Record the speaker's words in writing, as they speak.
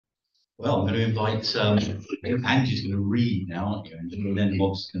Well, I'm going to invite, Angie's going to read now, aren't you, Angie? And then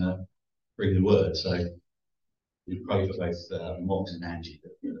Mog's going to bring the word. So we pray for both Mogs and Angie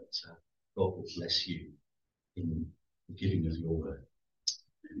that God will bless you in the giving of your word.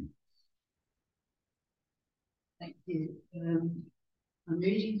 Thank you. I'm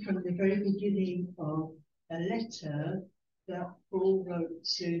reading from the very beginning of a letter that Paul wrote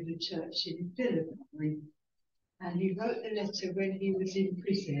to the church in Philippi. And he wrote the letter when he was in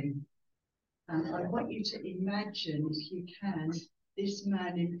prison. And I want you to imagine, if you can, this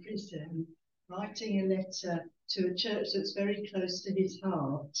man in prison writing a letter to a church that's very close to his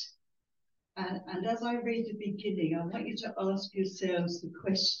heart. And as I read the beginning, I want you to ask yourselves the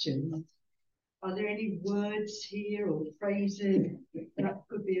question, are there any words here or phrases that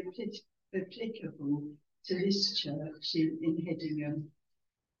could be applicable to this church in Hedingham?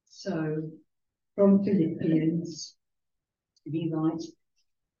 So, from Philippians, he writes,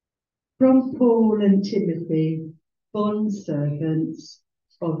 "From Paul and Timothy, bondservants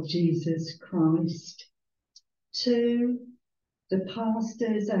of Jesus Christ, to the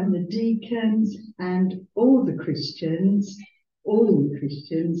pastors and the deacons and all the Christians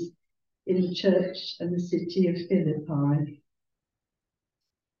in the church and the city of Philippi.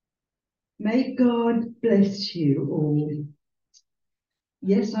 May God bless you all.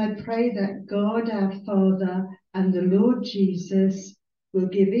 Yes, I pray that God our Father and the Lord Jesus will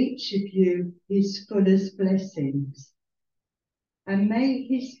give each of you his fullest blessings. And may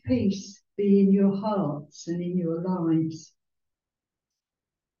his peace be in your hearts and in your lives.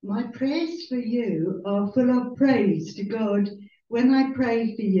 My prayers for you are full of praise to God. When I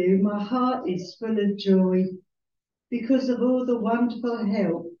pray for you, my heart is full of joy because of all the wonderful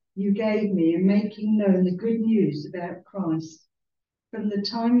help you gave me in making known the good news about Christ from the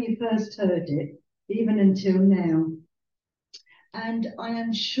time you first heard it, even until now. And I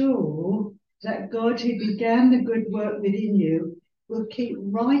am sure that God, who began the good work within you, will keep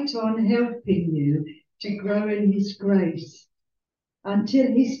right on helping you to grow in his grace until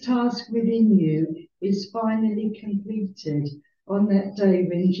his task within you is finally completed on that day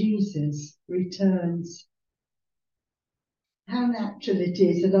when Jesus returns. How natural it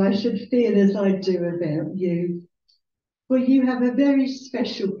is that I should feel as I do about you, for you have a very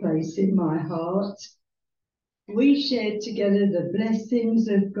special place in my heart. We shared together the blessings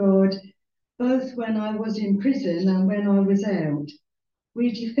of God, both when I was in prison and when I was out.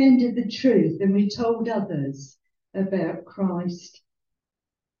 We defended the truth and we told others about Christ.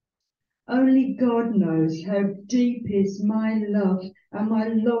 Only God knows how deep is my love and my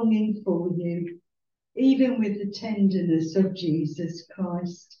longing for you, even with the tenderness of Jesus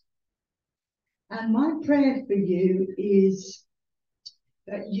Christ. And my prayer for you is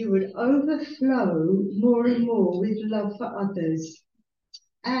that you would overflow more and more with love for others.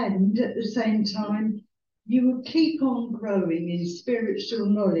 And at the same time, you will keep on growing in spiritual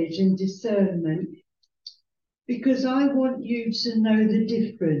knowledge and discernment, because I want you to know the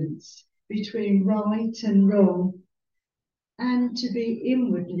difference between right and wrong and to be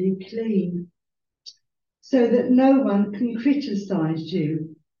inwardly clean, so that no one can criticize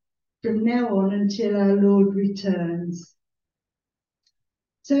you from now on until our Lord returns.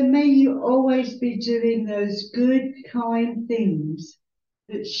 So may you always be doing those good, kind things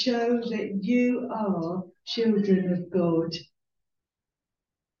that show that you are children of God.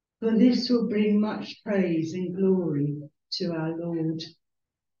 For this will bring much praise and glory to our Lord."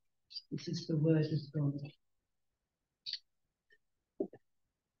 This is the word of God.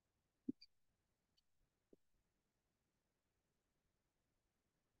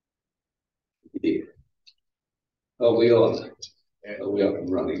 Yeah. Oh, we are. Oh, we are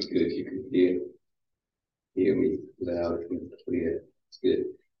running. Good. You can hear me loud and clear. It's good.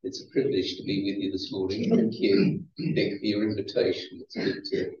 It's a privilege to be with you this morning. Thank you, Nick, for your invitation. It's good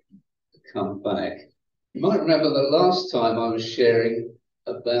to come back. You might remember the last time I was sharing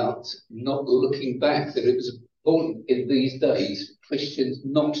about not looking back, that it was important in these days for Christians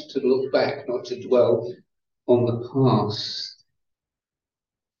not to look back, not to dwell on the past.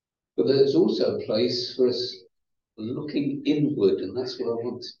 But there's also a place for us looking inward, and that's what I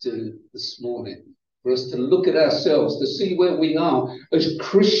want to do this morning. For us to look at ourselves, to see where we are as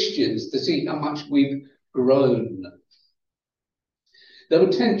Christians, to see how much we've grown. There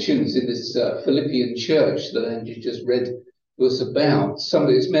were tensions in this Philippian church that Andrew just read to us about. Some of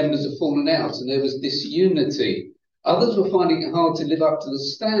its members have fallen out and there was disunity. Others were finding it hard to live up to the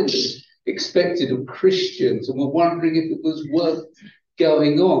standards expected of Christians and were wondering if it was worth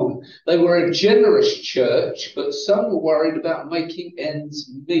going on. They were a generous church, but some were worried about making ends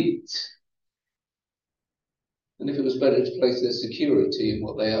meet. and if it was better to place their security in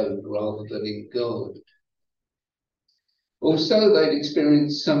what they owned rather than in God. Also, they'd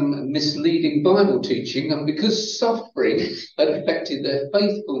experienced some misleading Bible teaching, and because suffering had affected their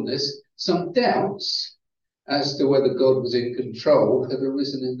faithfulness, some doubts as to whether God was in control had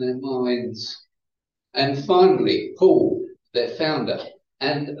arisen in their minds. And finally, Paul, their founder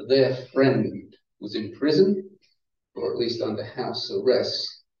and their friend, was in prison, or at least under house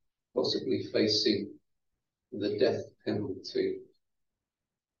arrest, possibly facing the death penalty.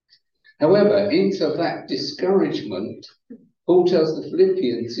 However, into that discouragement, Paul tells the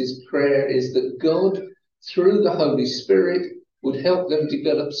Philippians his prayer is that God, through the Holy Spirit, would help them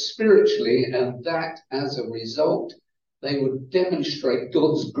develop spiritually, and that as a result, they would demonstrate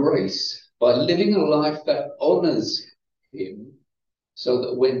God's grace by living a life that honors him, so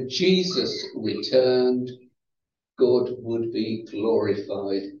that when Jesus returned, God would be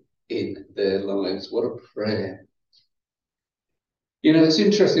glorified in their lives. What a prayer. You know, it's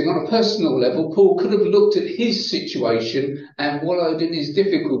interesting. On a personal level, Paul could have looked at his situation and wallowed in his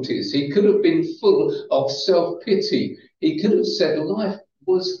difficulties. He could have been full of self-pity. He could have said life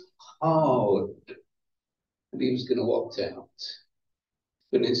was hard and he was going to opt out.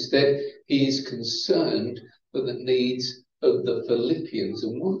 But instead, he is concerned for the needs of the Philippians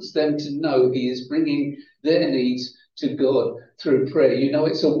and wants them to know he is bringing their needs to God through prayer. You know,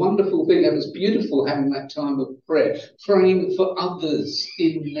 it's a wonderful thing. It was beautiful having that time of prayer, praying for others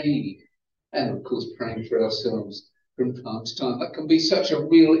in need, and of course praying for ourselves from time to time. That can be such a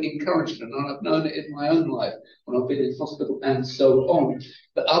real encouragement, and I've known it in my own life when I've been in hospital and so on,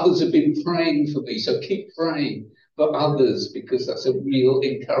 that others have been praying for me. So keep praying for others, because that's a real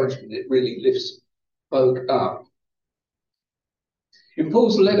encouragement. It really lifts folk up. In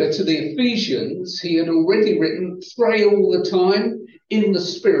Paul's letter to the Ephesians, he had already written, pray all the time in the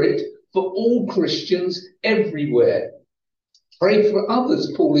Spirit for all Christians everywhere. Pray for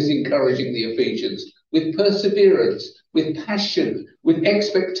others, Paul is encouraging the Ephesians, with perseverance, with passion, with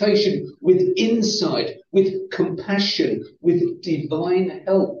expectation, with insight, with compassion, with divine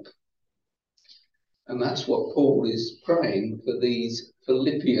help. And that's what Paul is praying for these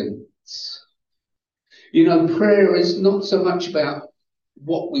Philippians. You know, prayer is not so much about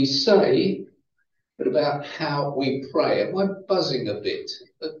what we say, but about how we pray. Am I buzzing a bit?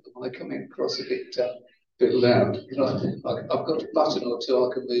 Am I coming across a bit loud? I've got a button or two,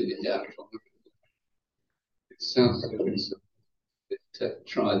 I can move it down. It sounds like it's a bit,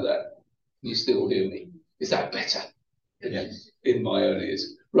 try that. Can you still hear me? Is that better? Yes. In my own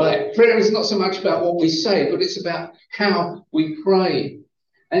ears. Right, prayer is not so much about what we say, but it's about how we pray.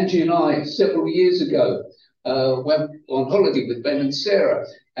 Angie and I, several years ago, went on holiday with Ben and Sarah,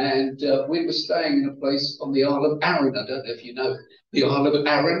 and we were staying in a place on the Isle of Arran. I don't know if you know the Isle of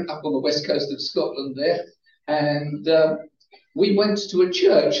Arran, up on the west coast of Scotland there. And we went to a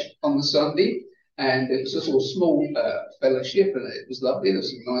church on the Sunday, and it was a sort of small fellowship, and it was lovely. There were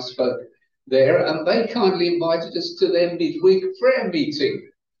some nice folk there, and they kindly invited us to their midweek prayer meeting,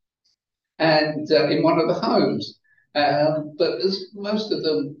 and in one of the homes. But as most of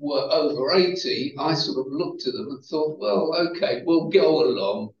them were over 80, I sort of looked at them and thought, well, okay, we'll go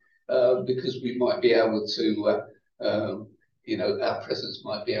along because we might be able to, you know, our presence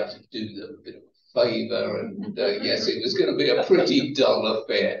might be able to do them a bit of a favour. And yes, it was going to be a pretty dull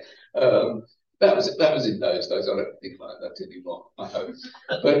affair. That was in those days. I don't think like that anymore, I hope.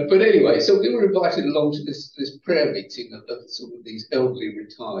 But anyway, so we were invited along to this prayer meeting of sort of these elderly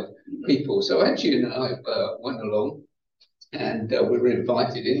retired people. So Angie and I went along, and we were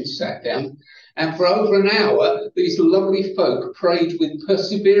invited in, sat down, and for over an hour, these lovely folk prayed with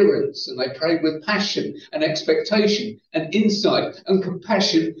perseverance, and they prayed with passion and expectation and insight and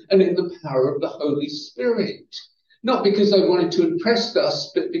compassion and in the power of the Holy Spirit. Not because they wanted to impress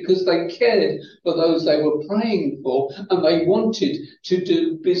us, but because they cared for those they were praying for, and they wanted to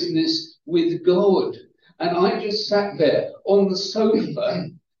do business with God. And I just sat there on the sofa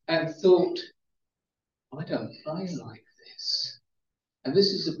and thought, I don't pray like this. And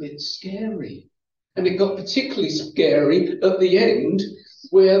this is a bit scary. And it got particularly scary at the end,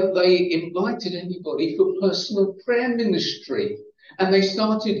 where they invited anybody for personal prayer ministry. And they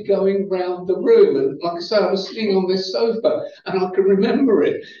started going round the room. And like I say, I was sitting on this sofa and I can remember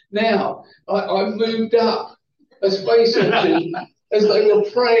it. Now, I moved up as basically as they were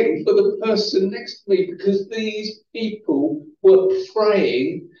praying for the person next to me, because these people were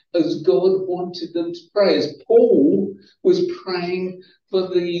praying as God wanted them to pray, as Paul was praying for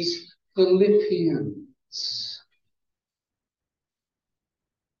these Philippians.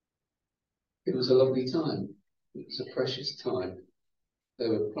 It was a lovely time. It was a precious time. They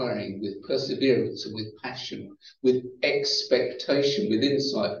were praying with perseverance and with passion, with expectation, with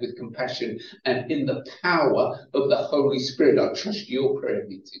insight, with compassion, and in the power of the Holy Spirit. I trust your prayer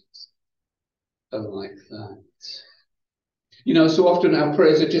meetings are like that. You know, so often our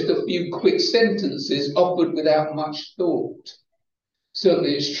prayers are just a few quick sentences offered without much thought.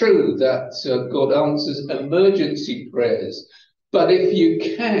 Certainly it's true that God answers emergency prayers, but if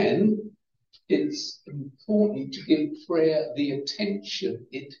you can, it's important to give prayer the attention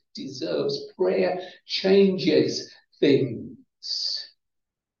it deserves. Prayer changes things.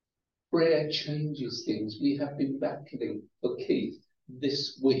 Prayer changes things. We have been battling for Keith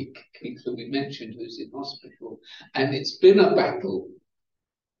this week. Keith, who we mentioned, who's in hospital. And it's been a battle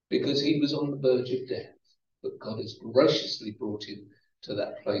because he was on the verge of death. But God has graciously brought him to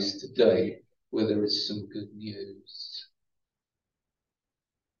that place today where there is some good news.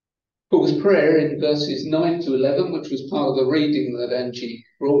 Paul's prayer in verses 9 to 11, which was part of the reading that Angie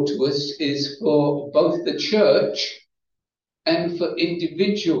brought to us, is for both the church and for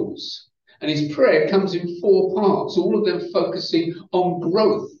individuals. And his prayer comes in 4 parts, all of them focusing on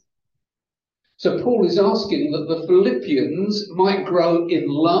growth. So Paul is asking that the Philippians might grow in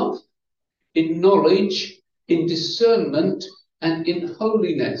love, in knowledge, in discernment, and in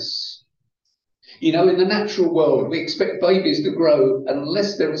holiness. You know, in the natural world, we expect babies to grow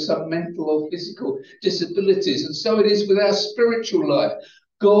unless there are some mental or physical disabilities. And so it is with our spiritual life.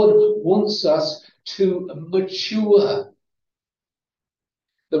 God wants us to mature.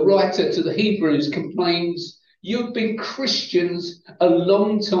 The writer to the Hebrews complains, you've been Christians a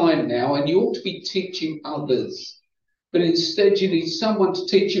long time now, and you ought to be teaching others. But instead, you need someone to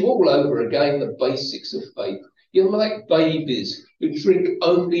teach you all over again the basics of faith. You're like babies who drink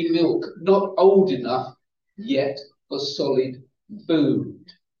only milk, not old enough yet for solid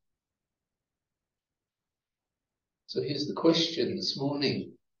food. So here's the question this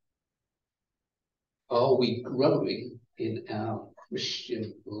morning. Are we growing in our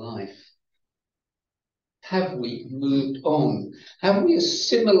Christian life? Have we moved on? Have we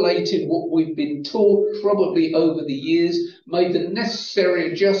assimilated what we've been taught, probably over the years, made the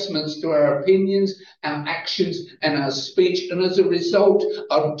necessary adjustments to our opinions, our actions, and our speech, and as a result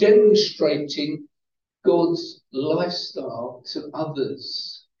are demonstrating God's lifestyle to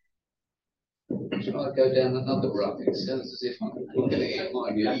others? Shall I go down another rung? It sounds as if I'm going to hit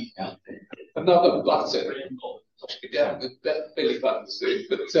another button. I should go down with belly button soon,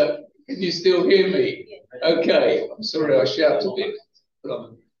 but can you still hear me? Okay, I'm sorry I shout a bit, but I'm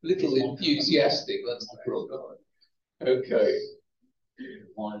a little enthusiastic, that's the problem. Okay.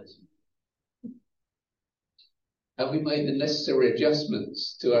 Have we made the necessary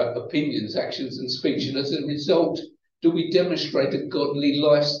adjustments to our opinions, actions, and speech? And as a result, do we demonstrate a godly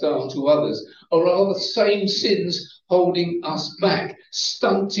lifestyle to others? Or are the same sins holding us back,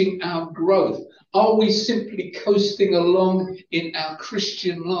 stunting our growth? Are we simply coasting along in our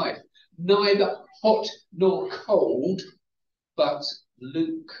Christian life? Neither hot nor cold, but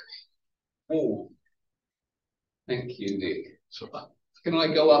lukewarm. Thank you, Nick. Can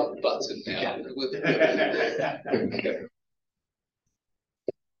I go up the button now? Okay.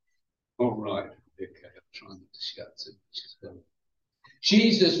 All right. Okay, I'm trying to shout too much as well.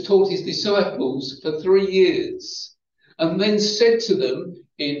 Jesus taught his disciples for 3 years and then said to them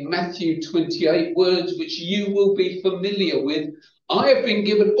in Matthew 28 words which you will be familiar with. I have been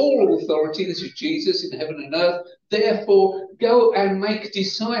given all authority, this is Jesus, in heaven and earth. Therefore, go and make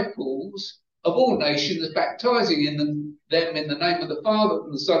disciples of all nations, baptizing them in the name of the Father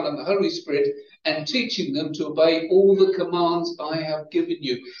and the Son and the Holy Spirit, and teaching them to obey all the commands I have given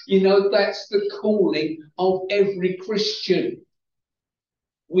you. You know, that's the calling of every Christian.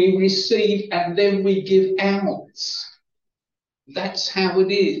 We receive and then we give out. That's how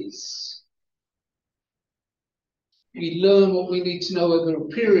it is. We learn what we need to know over a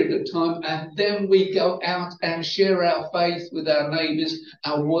period of time, and then we go out and share our faith with our neighbours,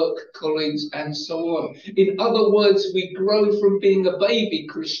 our work colleagues, and so on. In other words, we grow from being a baby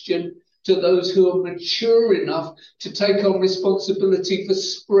Christian to those who are mature enough to take on responsibility for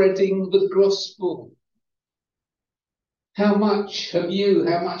spreading the gospel. How much have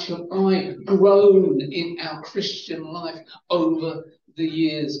I grown in our Christian life over the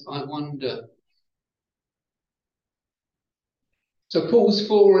years, I wonder? So Paul's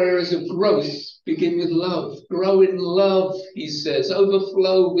 4 areas of growth begin with love. Grow in love, he says.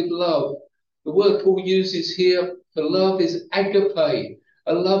 Overflow with love. The word Paul uses here for love is agape,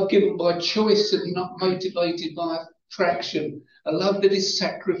 a love given by choice and not motivated by attraction, a love that is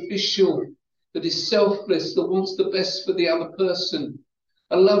sacrificial, that is selfless, that wants the best for the other person,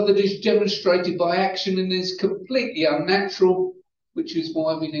 a love that is demonstrated by action and is completely unnatural, which is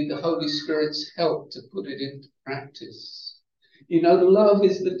why we need the Holy Spirit's help to put it into practice. You know, love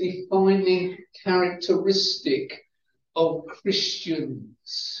is the defining characteristic of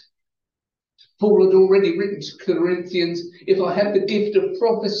Christians. Paul had already written to Corinthians, if I had the gift of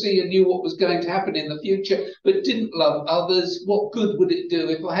prophecy and knew what was going to happen in the future, but didn't love others, what good would it do?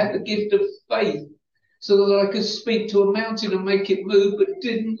 If I had the gift of faith so that I could speak to a mountain and make it move, but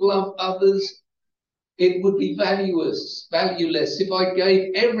didn't love others, it would be valueless. If I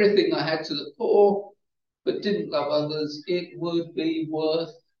gave everything I had to the poor, but didn't love others, it would be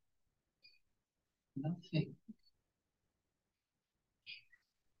worth nothing.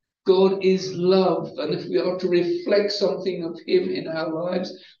 God is love, and if we are to reflect something of him in our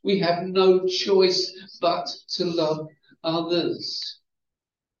lives, we have no choice but to love others.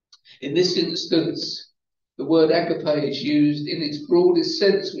 In this instance, the word agape is used in its broadest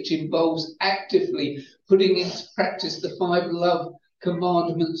sense, which involves actively putting into practice the 5 love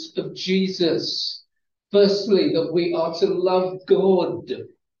commandments of Jesus. Firstly, that we are to love God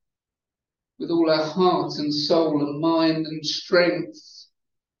with all our heart and soul and mind and strength.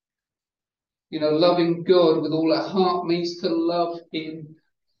 You know, loving God with all our heart means to love him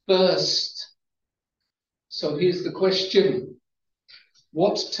first. So here's the question.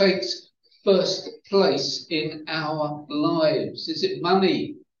 What takes first place in our lives? Is it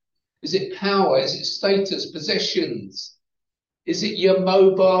money? Is it power? Is it status, possessions? Is it your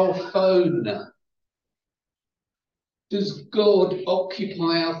mobile phone? Does God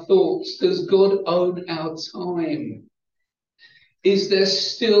occupy our thoughts? Does God own our time? Is there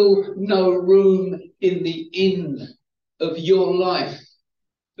still no room in the inn of your life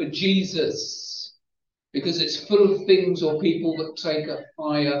for Jesus? Because it's full of things or people that take a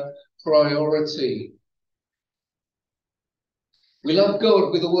higher priority. We love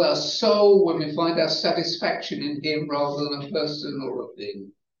God with all our soul when we find our satisfaction in him rather than a person or a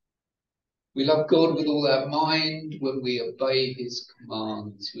thing. We love God with all our mind when we obey his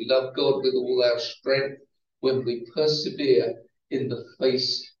commands. We love God with all our strength when we persevere in the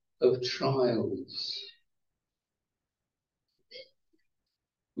face of trials.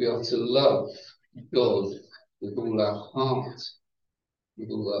 We are to love God with all our heart, with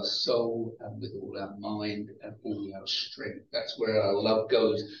all our soul, and with all our mind and all our strength. That's where our love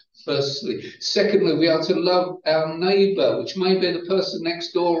goes, firstly. Secondly, we are to love our neighbour, which may be the person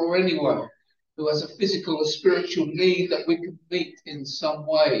next door or anyone who has a physical or spiritual need that we can meet in some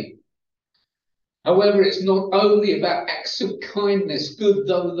way. However, it's not only about acts of kindness, good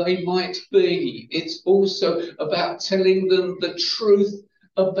though they might be. It's also about telling them the truth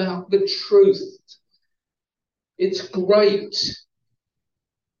about the truth. It's great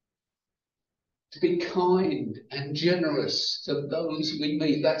to be kind and generous to those we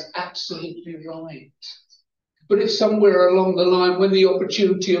meet. That's absolutely right. But if somewhere along the line, when the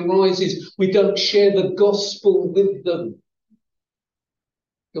opportunity arises, we don't share the gospel with them,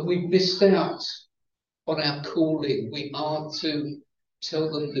 then we've missed out on our calling. We are to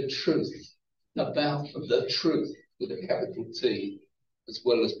tell them the truth about the truth with a capital T, as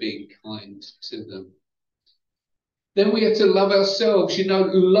well as being kind to them. Then we have to love ourselves. You know,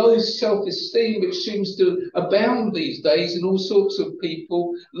 low self-esteem, which seems to abound these days in all sorts of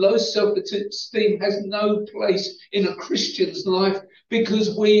people. Low self-esteem has no place in a Christian's life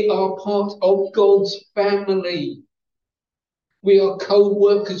because we are part of God's family. We are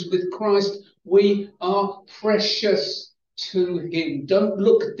co-workers with Christ. We are precious to him. Don't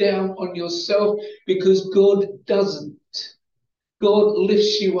look down on yourself because God doesn't. God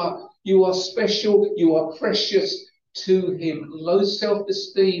lifts you up. You are special. You are precious to him. Low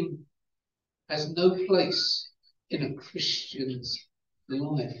self-esteem has no place in a Christian's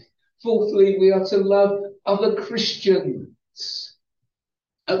life. Fourthly, we are to love other Christians.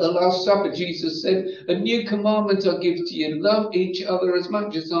 At the Last Supper, Jesus said, "A new commandment I give to you, love each other as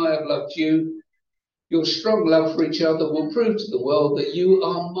much as I have loved you. Your strong love for each other will prove to the world that you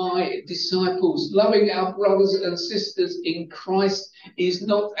are my disciples." Loving our brothers and sisters in Christ is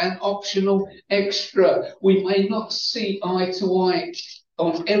not an optional extra. We may not see eye to eye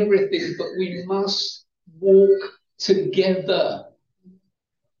on everything, but we must walk together.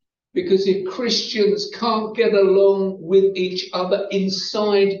 Because if Christians can't get along with each other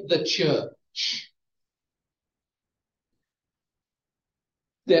inside the church,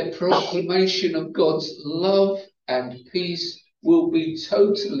 their proclamation of God's love and peace will be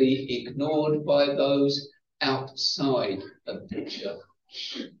totally ignored by those outside of the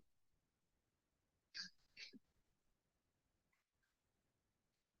church.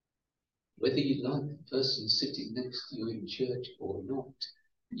 Whether you like the person sitting next to you in church or not,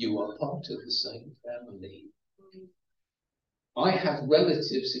 you are part of the same family. I have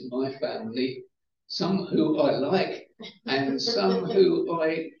relatives in my family, some who I like and some who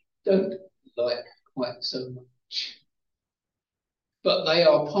I don't like quite so much. But they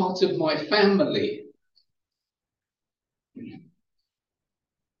are part of my family.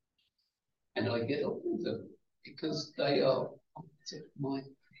 And I get on with them because they are part of my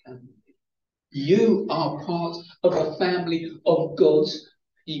family. You are part of a family of God's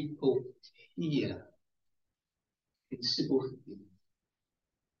people here in Sybil.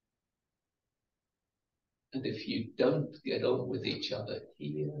 And if you don't get on with each other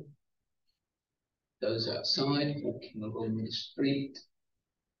here, those outside walking along the street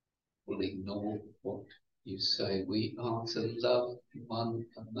will ignore what you say. We are to love one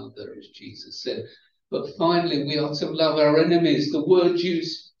another, as Jesus said. But finally, we are to love our enemies. The word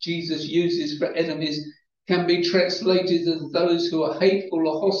Jesus uses for enemies can be translated as those who are hateful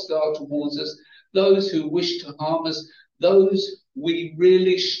or hostile towards us, those who wish to harm us, those we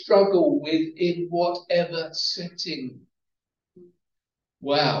really struggle with in whatever setting.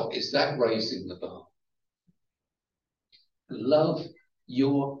 Wow, is that raising the bar? Love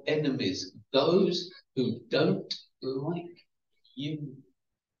your enemies, those who don't like you.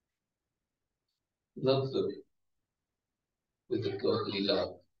 Love them with a godly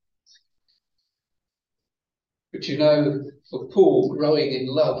love. But you know, for Paul, growing in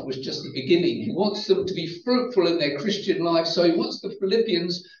love was just the beginning. He wants them to be fruitful in their Christian life, so he wants the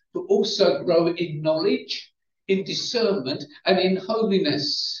Philippians to also grow in knowledge, in discernment, and in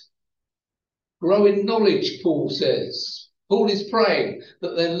holiness. Grow in knowledge, Paul says. Paul is praying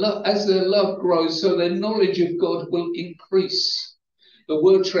that as their love grows, so their knowledge of God will increase. The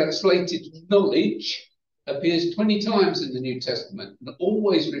word translated knowledge appears 20 times in the New Testament and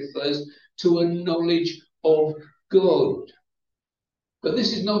always refers to a knowledge of God. But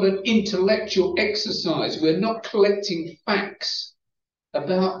this is not an intellectual exercise. We're not collecting facts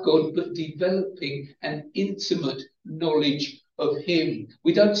about God, but developing an intimate knowledge of him.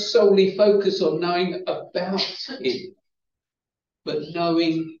 We don't solely focus on knowing about him, but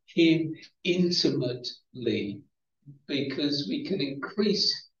knowing him intimately, because we can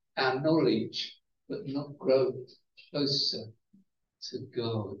increase our knowledge, but not grow closer to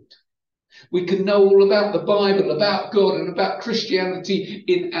God. We can know all about the Bible, about God, and about Christianity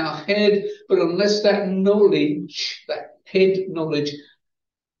in our head, but unless that knowledge, that head knowledge,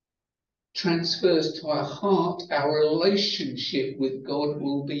 transfers to our heart, our relationship with God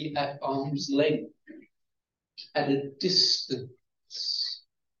will be at arm's length, at a distance.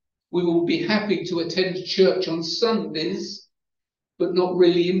 We will be happy to attend church on Sundays, but not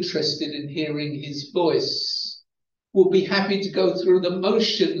really interested in hearing his voice. We'll be happy to go through the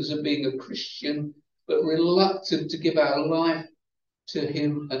motions of being a Christian, but reluctant to give our life to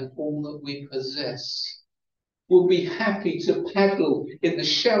him and all that we possess. We'll be happy to paddle in the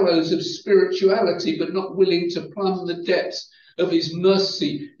shallows of spirituality, but not willing to plumb the depths of his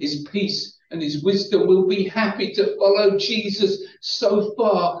mercy, his peace, and his wisdom. We'll be happy to follow Jesus so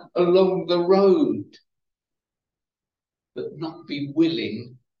far along the road, but not be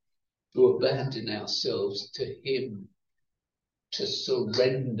willing to abandon ourselves to him, to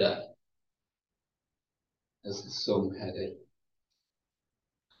surrender, as the song had it.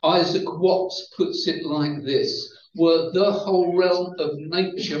 Isaac Watts puts it like this: were the whole realm of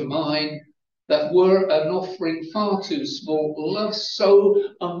nature mine, that were an offering far too small, love so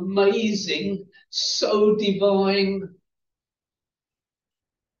amazing, so divine,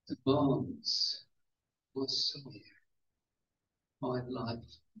 demands my soul, my life,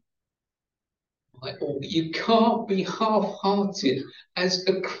 my all. You can't be half-hearted as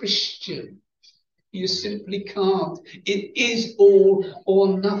a Christian. You simply can't. It is all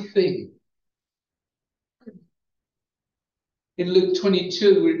or nothing. In Luke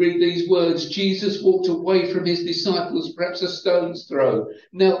 22, we read these words: Jesus walked away from his disciples, perhaps a stone's throw,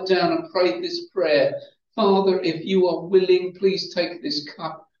 knelt down and prayed this prayer: Father, if you are willing, please take this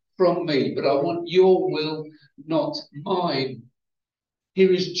cup from me, but I want your will, not mine.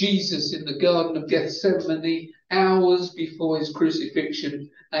 Here is Jesus in the Garden of Gethsemane, hours before his crucifixion,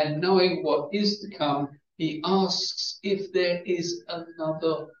 and knowing what is to come, he asks if there is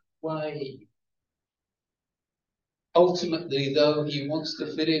another way. Ultimately, though, he wants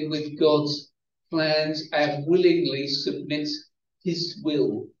to fit in with God's plans and willingly submits his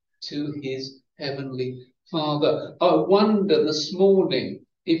will to his heavenly Father. I wonder this morning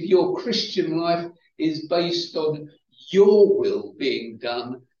if your Christian life is based on your will being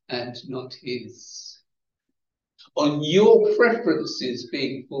done and not his, on your preferences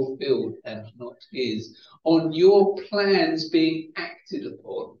being fulfilled and not his, on your plans being acted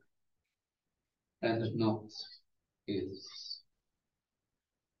upon and not his.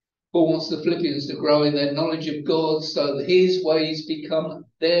 Paul wants the Philippians to grow in their knowledge of God so that his ways become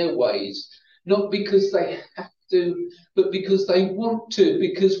their ways. Not because they have to, but because they want to.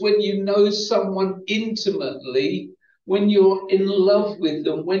 Because when you know someone intimately, when you're in love with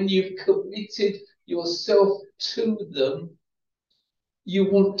them, when you've committed yourself to them, you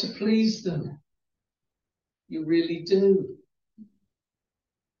want to please them. You really do.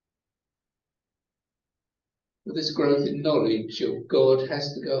 But this growth in knowledge of God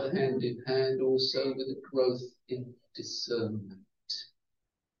has to go hand in hand also with a growth in discernment.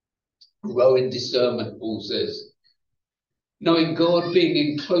 Grow in discernment, Paul says. Knowing God, being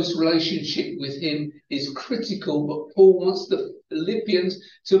in close relationship with him is critical, but Paul wants the Philippians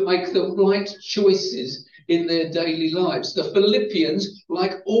to make the right choices in their daily lives. The Philippians,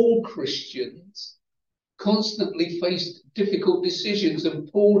 like all Christians, constantly face difficult decisions,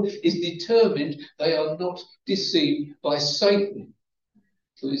 and Paul is determined they are not deceived by Satan,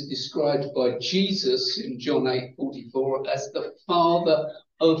 who is described by Jesus in John 8:44 as the father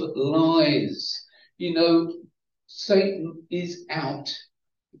of lies. You know, Satan is out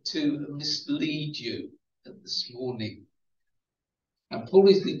to mislead you this morning. And Paul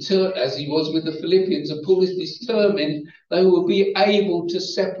is determined, as he was with the Philippians, and Paul is determined they will be able to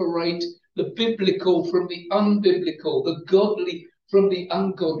separate the biblical from the unbiblical, the godly from the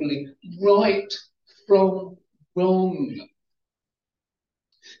ungodly, right from wrong.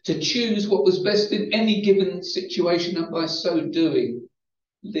 To choose what was best in any given situation, and by so doing,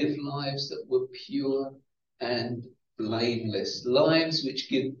 live lives that were pure and blameless, lives which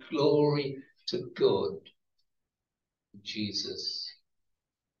give glory to God. Jesus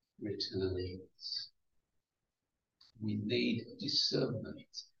returns. We need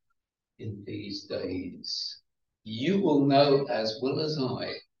discernment in these days. You will know as well as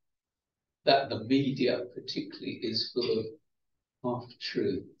I that the media particularly is full of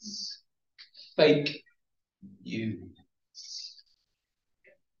half-truths, fake news.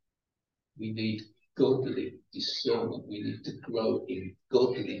 We need godly discernment. We need to grow in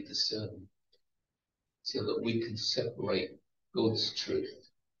godly discernment so that we can separate God's truth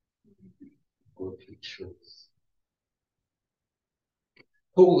from godly truth.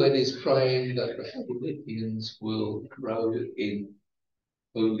 Paul then is praying that the Philippians will grow in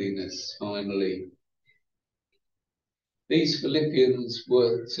holiness finally. These Philippians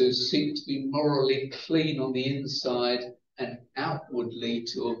were to seek to be morally clean on the inside and outwardly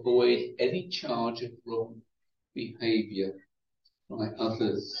to avoid any charge of wrong behaviour by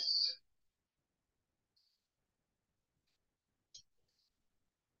others.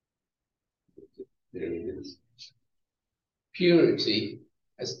 There it is. Purity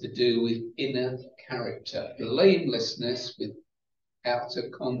has to do with inner character, blamelessness with outer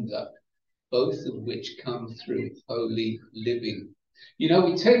conduct, both of which come through holy living. You know,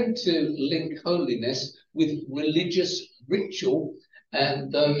 we tend to link holiness with religious ritual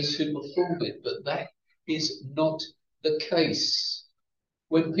and those who perform it, but that is not the case.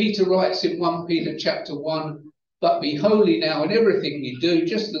 When Peter writes in 1 Peter chapter 1, but be holy now in everything you do,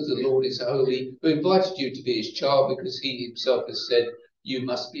 just as the Lord is holy, who invited you to be his child because he himself has said, you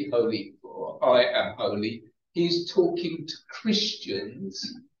must be holy, for I am holy. He's talking to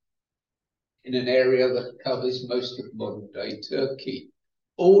Christians in an area that covers most of modern-day Turkey.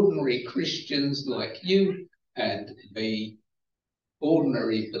 Ordinary Christians like you and me,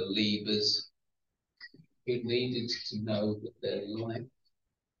 ordinary believers who needed to know that their life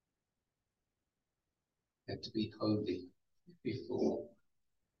had to be holy before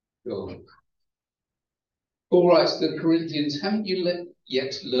God. Paul writes to the Corinthians, haven't you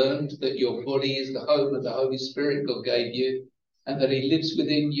yet learned that your body is the home of the Holy Spirit God gave you, and that he lives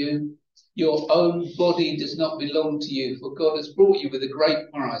within you? Your own body does not belong to you, for God has brought you with a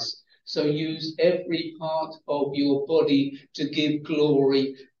great price. So use every part of your body to give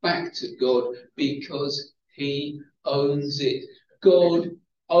glory back to God, because he owns it. God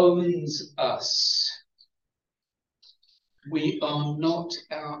owns us. We are not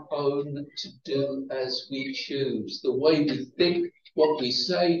our own to do as we choose. The way we think, what we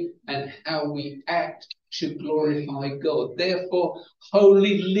say, and how we act should glorify God. Therefore,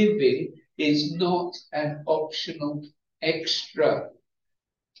 holy living is not an optional extra.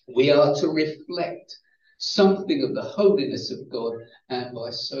 We are to reflect something of the holiness of God, and by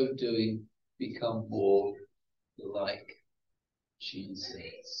so doing, become more like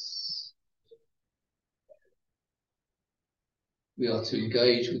Jesus. We are to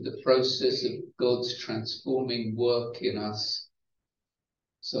engage with the process of God's transforming work in us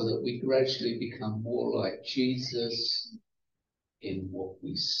so that we gradually become more like Jesus in what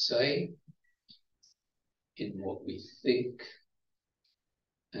we say, in what we think,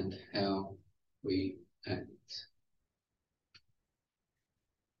 and how we act.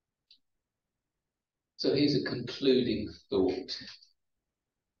 So here's a concluding thought.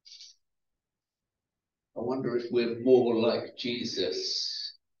 I wonder if we're more like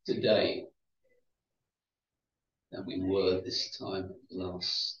Jesus today than we were this time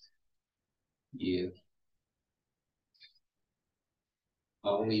last year.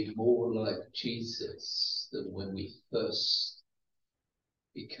 Are we more like Jesus than when we first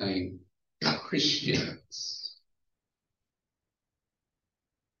became Christians?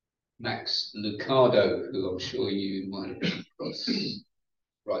 Max Lucado, who I'm sure you might have come across,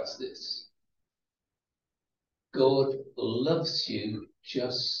 writes this: God loves you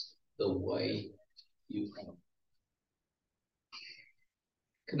just the way you are.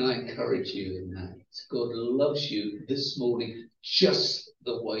 Can I encourage you in that? God loves you this morning just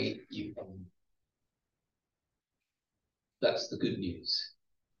the way you are. That's the good news.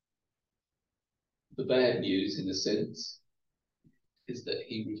 The bad news, in a sense, is that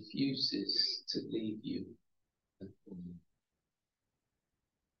he refuses to leave you.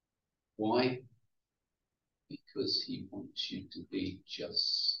 Why? Because he wants you to be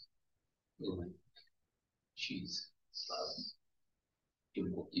just like Jesus. In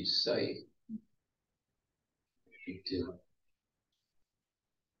what you say, you do.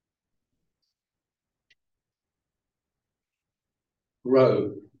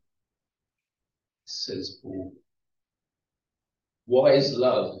 Grow, says Paul. Wise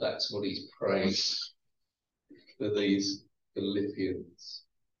love, that's what he's praying for these Philippians.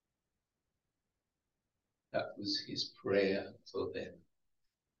 That was his prayer for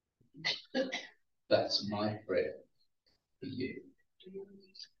them. That's my prayer for you.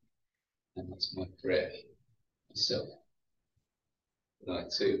 And that's my prayer for myself. That I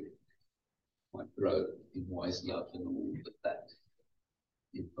too might grow in wise love and all that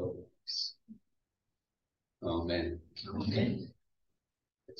involves. Amen. Amen.